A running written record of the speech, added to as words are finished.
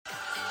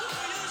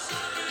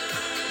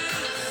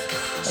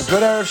A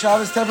good Erev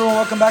Shabbos to everyone.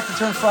 Welcome back to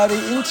Turn Friday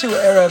into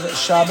Erev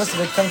Shabbos. A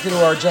big thank you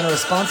to our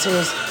generous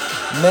sponsors,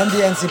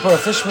 Mendy and Tzipora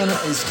Fishman,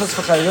 Yizchus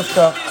V'chai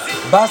Rivka,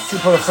 Bas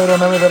Tzipora Feder,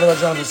 Memory of David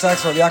Jonathan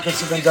Sachs, Rav Yaakov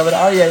Super and David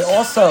Aryeh.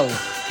 Also,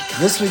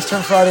 this week's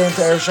Turn Friday into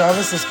Erev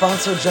Shabbos is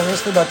sponsored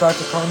generously by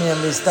Dr. Carmi and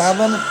Lee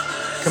Stavlin,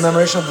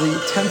 commemoration of the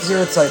 10th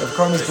year site of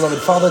Carmi's beloved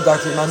father,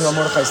 Dr. Emmanuel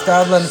Mordechai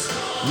Stavlin,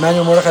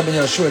 Emmanuel Mordechai ben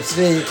Yoshua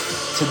Tzvi.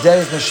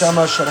 Today's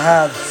Neshama should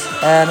have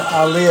an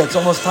Aliyah. It's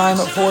almost time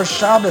for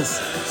Shabbos.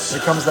 Here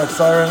comes that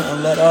siren,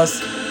 and let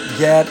us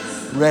get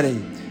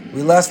ready.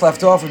 We last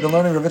left off, we've been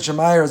learning Ravitcha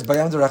Meyer's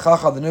Bayam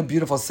Derechacha, the new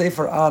beautiful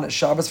Sefer on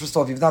Shabbos. First of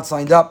all, if you've not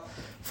signed up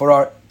for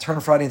our Turn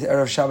Friday into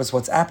Erev Shabbos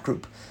WhatsApp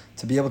group,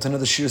 to be able to know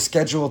the shiur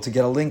schedule, to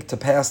get a link to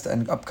past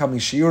and upcoming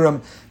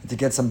shiurim, and to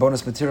get some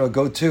bonus material,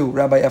 go to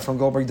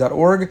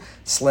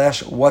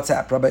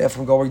rabbiefremgoldberg.org/WhatsApp,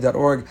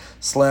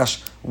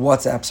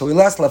 rabbiefremgoldberg.org/WhatsApp. So we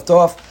last left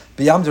off,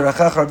 B'yam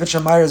Derechacha,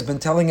 Ravitcha Meyer has been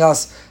telling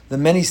us the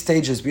many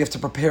stages we have to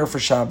prepare for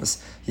Shabbos.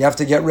 You have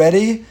to get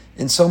ready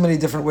in so many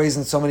different ways,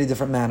 in so many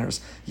different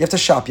manners. You have to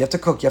shop, you have to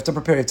cook, you have to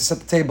prepare, you have to set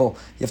the table,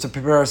 you have to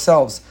prepare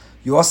ourselves.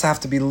 You also have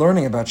to be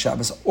learning about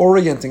Shabbos,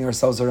 orienting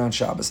ourselves around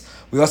Shabbos.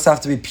 We also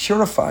have to be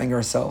purifying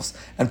ourselves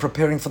and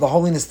preparing for the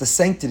holiness, the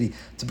sanctity,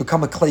 to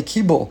become a klei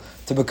kibul,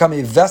 to become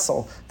a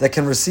vessel that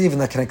can receive and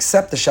that can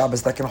accept the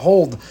Shabbos, that can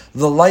hold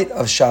the light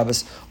of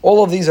Shabbos.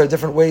 All of these are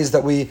different ways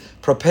that we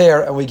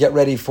prepare and we get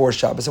ready for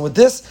Shabbos. And with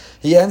this,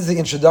 he ends the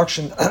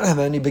introduction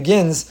and he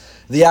begins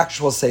the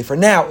actual Sefer.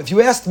 Now, if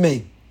you asked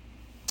me,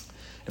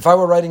 if I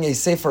were writing a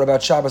Sefer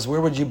about Shabbos,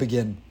 where would you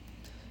begin?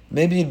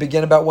 Maybe you'd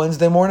begin about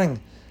Wednesday morning.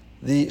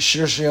 The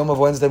Shir Shiyom of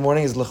Wednesday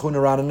morning is L'chu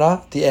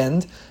Neranana, the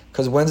end,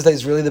 because Wednesday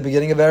is really the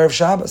beginning of Erev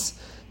Shabbos.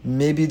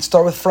 Maybe you'd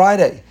start with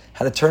Friday,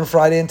 how to turn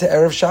Friday into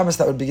Erev Shabbos,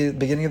 that would be the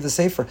beginning of the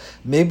Sefer.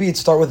 Maybe you'd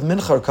start with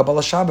Mincha, or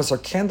Kabbalah Shabbos, or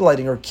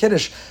candlelighting, or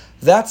Kiddush.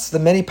 That's the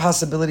many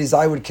possibilities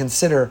I would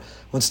consider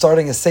when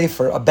starting a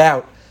Sefer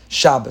about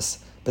Shabbos.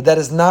 But that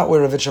is not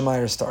where Ravitcha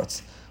Meyer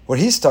starts. Where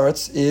he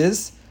starts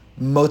is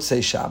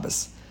Motzei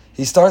Shabbos.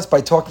 He starts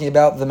by talking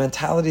about the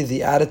mentality,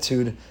 the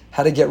attitude,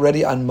 how to get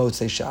ready on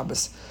Motzei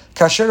Shabbos.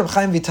 Kasher Reb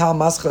Chaim Vital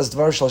Maschas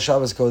Dvar Shel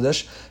Shabbos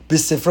Kodesh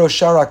B'Sifro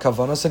Shara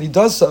Kavanos, and he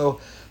does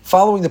so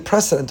following the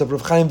precedent of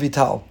Reb Chaim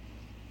Vital.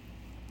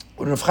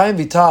 When Reb Chaim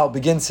Vital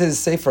begins his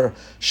Sefer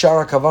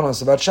Shara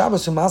Kavanos about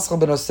Shabbos, who Maschal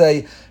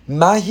Benosei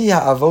Mahi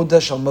Ha'avoda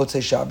Shel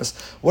Motzei Shabbos.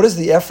 What is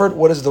the effort?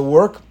 What is the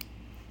work?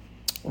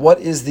 What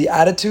is the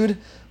attitude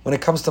when it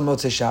comes to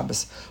Motzei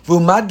Shabbos?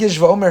 V'umadgish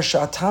v'omer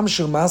sha'atam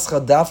shu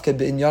mascha davke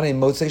b'inyanei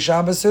Motzei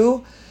Shabbos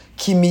hu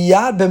ki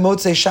miyad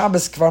b'Motzei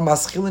Shabbos kvar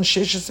maschilin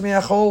sheshes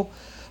mi'achol.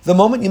 The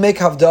moment you make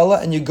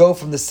Havdalah and you go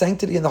from the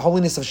sanctity and the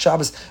holiness of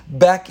Shabbos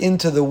back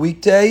into the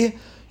weekday,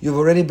 you've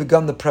already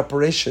begun the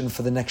preparation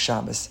for the next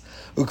Shabbos.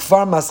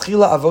 Ukvar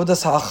maschila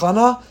avodas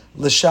ha'achana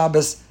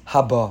l'Shabbos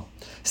haba.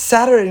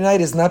 Saturday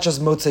night is not just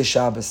Motzei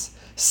Shabbos.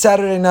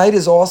 Saturday night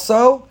is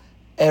also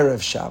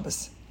Erev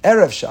Shabbos.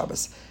 Erev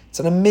Shabbos. It's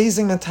an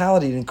amazing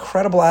mentality, an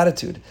incredible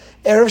attitude.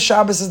 Erev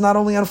Shabbos is not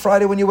only on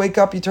Friday when you wake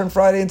up, you turn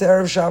Friday into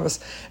Erev Shabbos.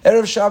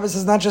 Erev Shabbos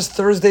is not just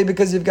Thursday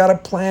because you've got to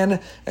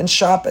plan and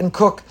shop and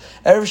cook.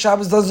 Erev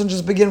Shabbos doesn't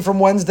just begin from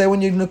Wednesday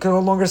when you can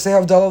no longer say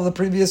Havdalah of the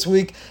previous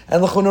week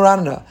and L'chu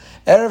Neranana.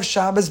 Erev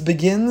Shabbos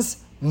begins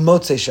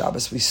Motzei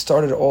Shabbos. We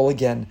start it all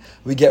again.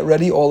 We get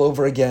ready all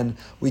over again.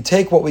 We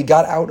take what we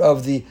got out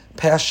of the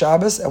past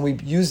Shabbos and we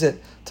use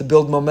it to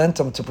build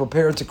momentum, to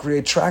prepare, to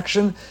create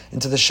traction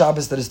into the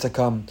Shabbos that is to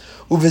come.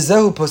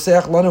 Uvizehu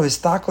poseach lanu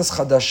histaklos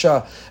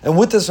chadasha. And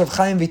with this, Rav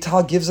Chaim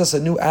Vital gives us a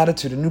new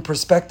attitude, a new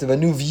perspective, a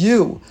new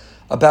view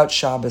about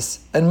Shabbos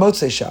and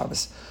Motzei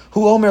Shabbos.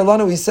 Hu omer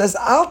lanu, he says,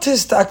 Al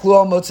tistaklu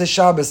al Motzei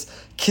Shabbos,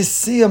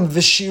 kisiyam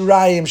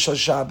v'shirayim shel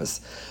Shabbos.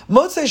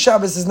 Motzei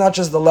Shabbos is not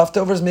just the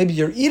leftovers, maybe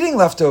you're eating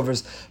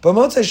leftovers, but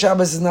Motzei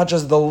Shabbos is not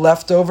just the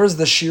leftovers,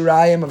 the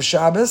shirayim of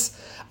Shabbos.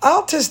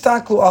 Al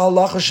tistaklu al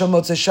halacha shel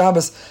Motzei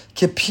Shabbos,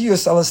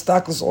 kipiyus al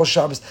istaklus all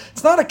Shabbos.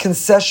 It's not a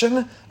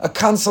concession, a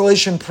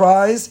consolation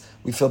prize.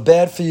 We feel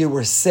bad for you,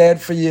 we're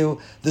sad for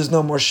you, there's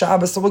no more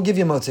Shabbos, so we'll give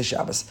you Motzei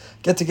Shabbos.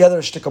 Get together,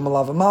 shtikam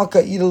malava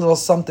malka, eat a little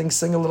something,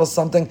 sing a little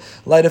something,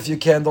 light a few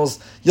candles,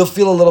 you'll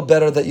feel a little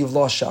better that you've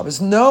lost Shabbos.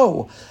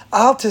 No!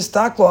 Al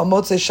tistaklo al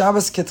Motzei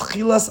Shabbos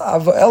ketchilas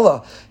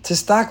avoela.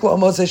 Tistaklo al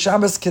Motzei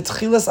Shabbos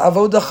ketchilas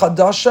avoda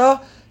chadasha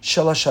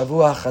shel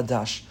hashavua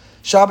chadash.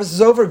 Shabbos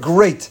is over,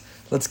 great.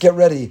 Let's get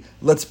ready,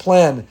 let's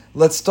plan,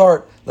 let's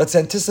start, let's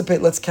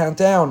anticipate, let's count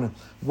down.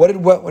 What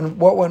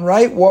went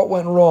right, what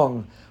went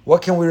wrong?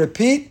 What can we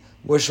repeat?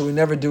 What should we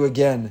never do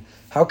again?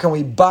 How can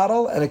we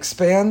bottle and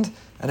expand?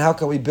 And how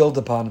can we build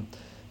upon?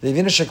 So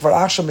when is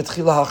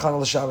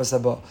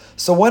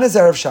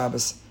Erev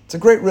Shabbos? It's a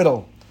great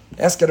riddle.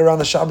 Ask it around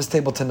the Shabbos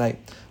table tonight.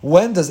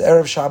 When does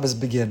Erev Shabbos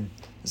begin?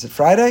 Is it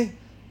Friday?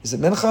 Is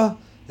it Mincha?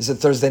 Is it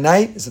Thursday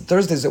night? Is it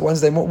Thursday? Is it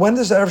Wednesday morning? When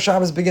does Erev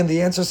Shabbos begin?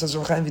 The answer, says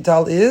Rav Chaim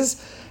Vital, is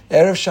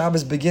Erev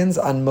Shabbos begins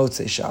on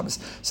Motzei Shabbos.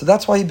 So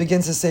that's why he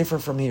begins his Sefer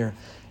from here.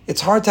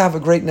 It's hard to have a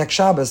great next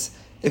Shabbos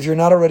if you're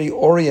not already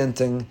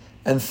orienting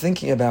and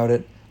thinking about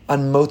it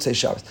on Motzei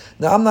Shabbos.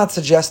 Now, I'm not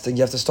suggesting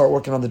you have to start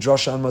working on the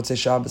drasha on Motzei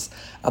Shabbos.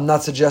 I'm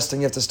not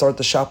suggesting you have to start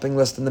the shopping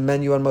list and the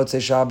menu on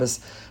Motzei Shabbos.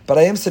 But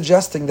I am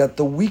suggesting that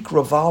the week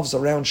revolves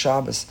around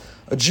Shabbos.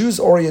 A Jew's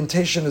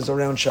orientation is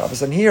around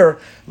Shabbos. And here,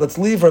 let's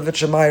leave Rav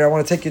Yitzchak Meyer. I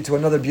want to take you to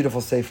another beautiful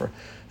sefer.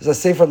 There's a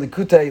sefer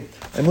Likutei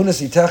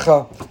Emunas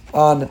Itecha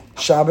on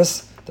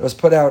Shabbos that was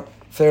put out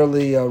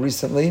fairly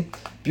recently.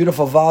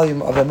 Beautiful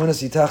volume of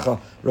Emunas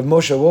Itecha, Rav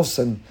Moshe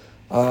Wolfson,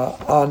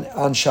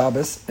 on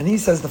Shabbos. And he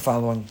says the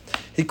following.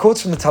 He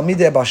quotes from the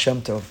Talmidei Baal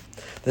Shem Tov.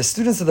 The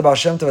students of the Baal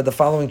Shem Tov had the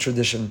following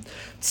tradition.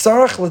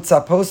 Tzarech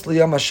litzapos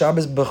liyom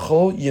HaShabbos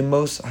b'chol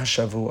yemos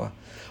hashavua.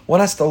 One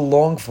has to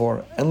long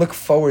for and look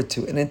forward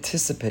to and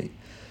anticipate.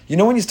 You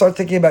know when you start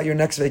thinking about your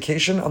next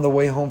vacation on the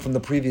way home from the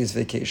previous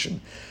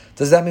vacation?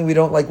 Does that mean we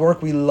don't like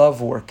work? We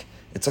love work.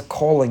 It's a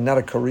calling, not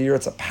a career.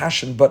 It's a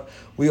passion, but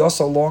we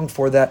also long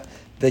for that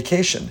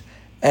vacation.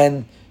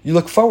 And you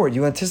look forward,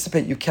 you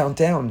anticipate, you count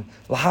down.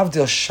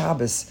 Lahavdil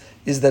Shabbos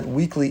is that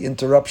weekly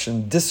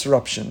interruption,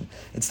 disruption.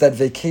 It's that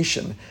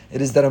vacation.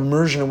 It is that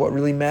immersion in what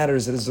really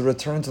matters. It is the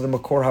return to the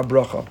Makor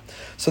HaBracha.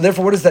 So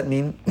therefore, what does that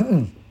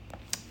mean?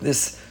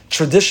 This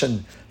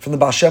tradition from the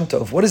Baal Shem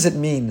Tov, what does it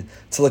mean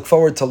to look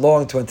forward, to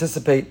long, to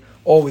anticipate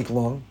all week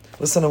long?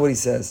 Listen to what he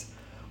says.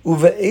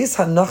 Uve'es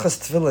hanachas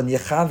tefillin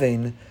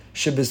yechavein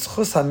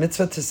shebizchus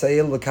hamitzvah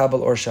tisayil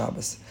l'kabel or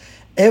Shabbos.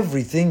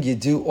 Everything you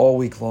do all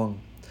week long,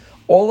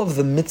 all of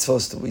the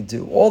mitzvahs that we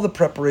do, all the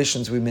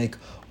preparations we make,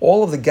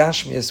 all of the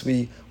gashmias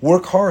we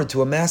work hard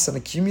to amass and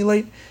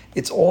accumulate,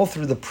 it's all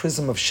through the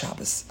prism of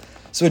Shabbos.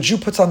 So a Jew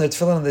puts on their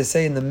tefillin and they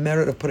say, in the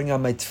merit of putting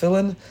on my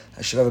tefillin,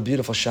 I should have a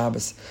beautiful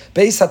Shabbos.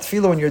 Beis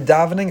HaTefillah, when you're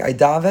davening, I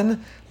daven,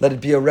 let it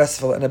be a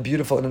restful and a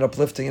beautiful and an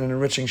uplifting and an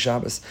enriching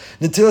Shabbos.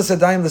 Netilas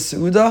Yadayim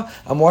l'Seuda,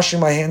 I'm washing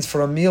my hands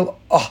for a meal.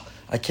 Oh,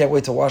 I can't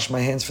wait to wash my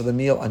hands for the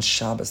meal on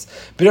Shabbos.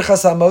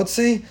 Birchas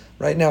HaMotzi,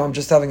 right now I'm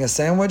just having a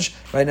sandwich.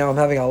 Right now I'm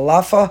having a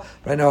lafa.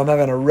 Right now I'm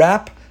having a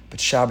wrap. But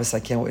Shabbos, I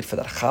can't wait for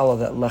that challah,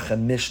 that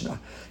lechem mishnah.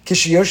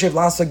 Kishi Yoshev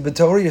Lasok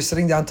B'Torah, you're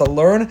sitting down to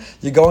learn,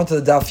 you go into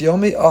the Daf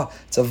Yomi, oh,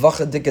 it's a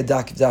vacha dika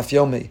Daf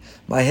Yomi.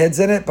 My head's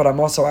in it, but I'm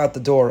also out the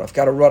door. I've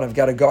got to run, I've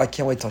got to go. I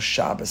can't wait till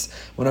Shabbos,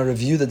 when I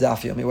review the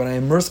Daf Yomi, when I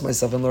immerse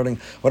myself in learning,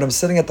 when I'm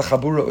sitting at the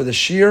Chabura or the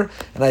Shir,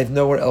 and I have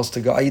nowhere else to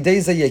go.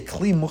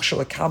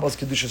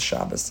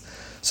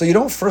 So you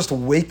don't first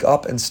wake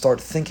up and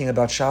start thinking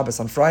about Shabbos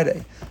on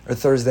Friday or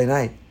Thursday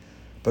night,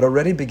 but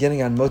already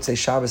beginning on Motzei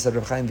Shabbos at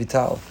Reb Chaim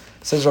Vital.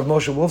 Says Rav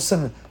Moshe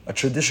Wolfson, a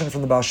tradition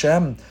from the Baal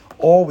Shem,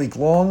 all week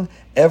long,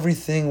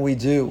 everything we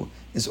do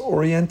is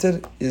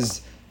oriented,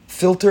 is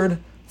filtered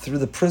through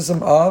the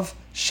prism of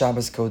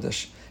Shabbos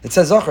Kodesh. It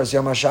says Zachar,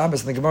 Yom HaShabbos,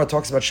 and the Gemara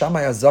talks about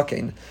Shammai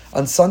HaZaken.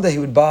 On Sunday, he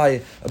would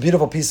buy a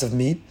beautiful piece of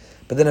meat,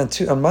 but then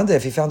on Monday,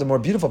 if he found a more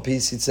beautiful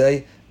piece, he'd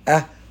say,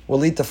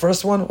 we'll eat the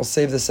first one, we'll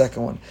save the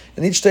second one.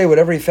 And each day,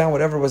 whatever he found,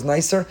 whatever was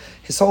nicer,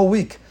 his whole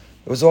week,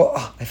 it was all,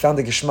 I found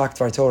the Geschmack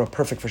Dvar Torah,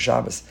 perfect for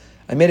Shabbos.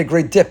 I made a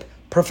great dip,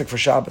 perfect for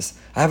Shabbos.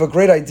 I have a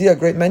great idea, a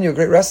great menu, a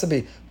great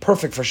recipe,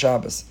 perfect for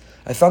Shabbos.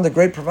 I found a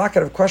great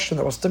provocative question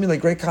that will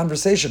stimulate great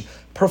conversation,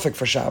 perfect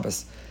for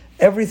Shabbos.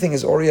 Everything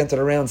is oriented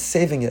around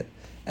saving it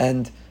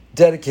and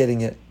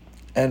dedicating it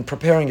and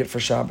preparing it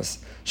for Shabbos.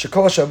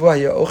 Shekol Shavua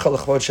Ochel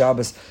L'Chvod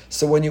Shabbos.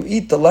 So when you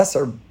eat the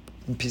lesser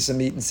piece of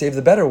meat and save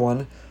the better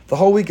one, the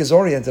whole week is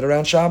oriented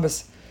around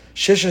Shabbos.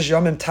 Shishish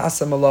Yomim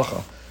Tasa Malacha.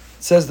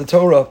 It says the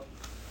Torah,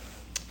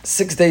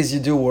 6 days you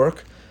do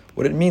work.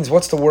 What it means,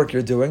 what's the work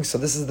you're doing? So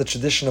this is the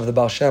tradition of the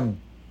Baal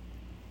Shem.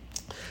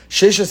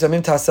 Sheishas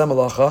Yamim Taseh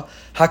Malacha,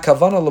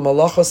 HaKavana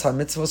L'Malachos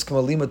HaMitzvos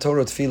K'Malima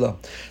Torah Tefillah.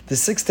 The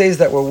 6 days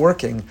that we're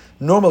working,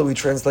 normally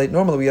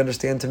we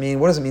understand to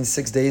mean, what does it mean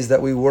 6 days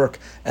that we work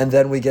and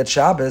then we get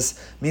Shabbos?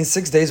 It means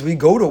 6 days we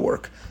go to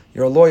work.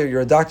 You're a lawyer,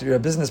 you're a doctor, you're a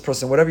business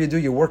person, whatever you do,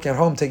 you're working at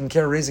home, taking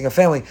care of raising a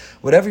family.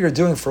 Whatever you're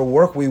doing for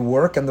work, we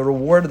work, and the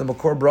reward of the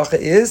Makor Bracha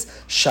is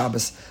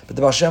Shabbos. But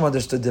the Baal Shem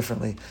understood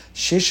differently.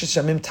 Sheshes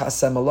Yamim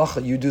Taseh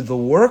Malacha, you do the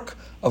work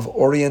of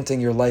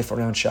orienting your life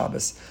around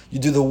Shabbos. You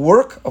do the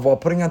work of while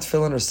putting on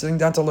tefillin or sitting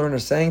down to learn or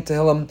saying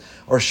Tehillim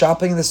or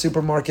shopping in the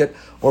supermarket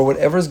or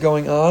whatever's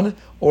going on,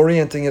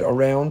 orienting it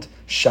around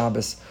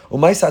Shabbos.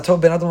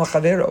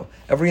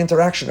 Every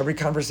interaction, every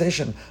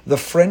conversation, the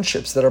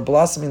friendships that are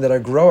blossoming, that are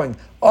growing.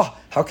 Oh,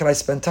 how can I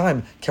spend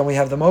time? Can we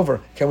have them over?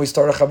 Can we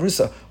start a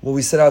chavrusa? Will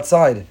we sit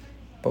outside?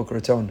 Boca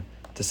Raton,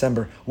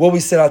 December. Will we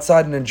sit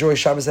outside and enjoy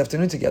Shabbos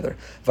afternoon together?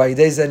 So when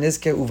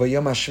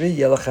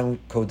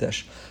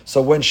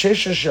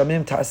Sheshes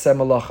Yamim Ta'aseh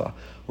Malacha,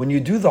 when you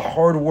do the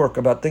hard work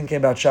about thinking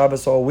about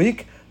Shabbos all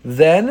week,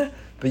 then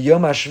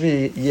B'Yom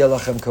HaShvi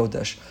Yelachem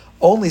Kodesh.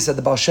 Only, said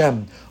the Baal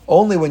Shem,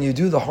 only when you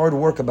do the hard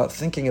work about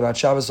thinking about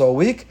Shabbos all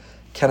week,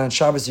 can on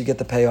Shabbos you get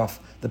the payoff,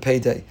 the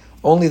payday.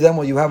 Only then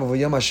will you have a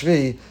V'Yom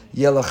HaShvi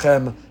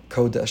Yelachem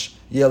Kodesh.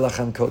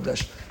 Yelachem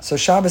Kodesh. So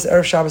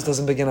Erev Shabbos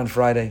doesn't begin on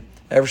Friday.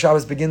 Erev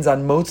Shabbos begins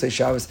on Motzei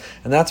Shabbos,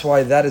 and that's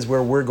why that is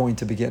where we're going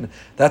to begin.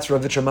 That's where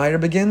Rav Yitzchak Meyer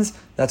begins,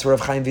 that's where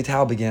Rav Chaim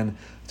Vital began.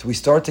 So we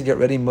start to get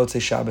ready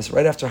Motzei Shabbos.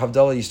 Right after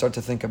Havdalah, you start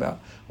to think about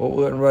what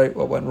went right,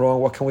 what went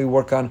wrong, what can we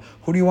work on,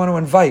 who do you want to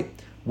invite?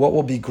 what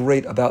will be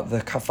great about the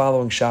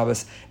following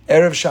Shabbos.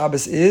 Erev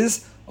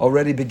Shabbos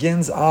already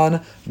begins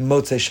on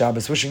Motzei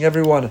Shabbos. Wishing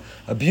everyone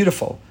a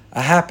beautiful,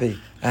 a happy,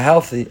 a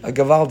healthy, a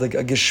gavaldig,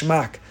 a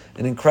geshmak,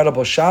 an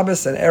incredible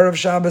Shabbos, an Erev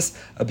Shabbos,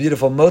 a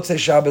beautiful Motzei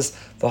Shabbos.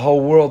 The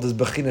whole world is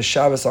Bechina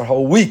Shabbos. Our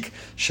whole week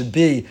should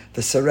be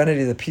the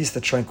serenity, the peace,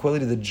 the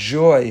tranquility, the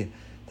joy,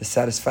 the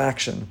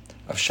satisfaction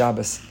of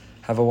Shabbos.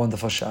 Have a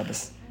wonderful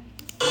Shabbos.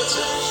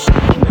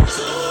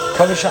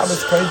 Kavod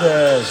Shabbos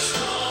Kodesh.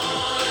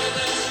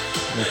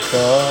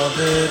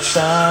 Kavod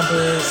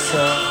Shabbos.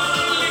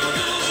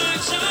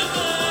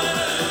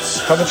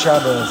 Kavod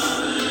Shabbos.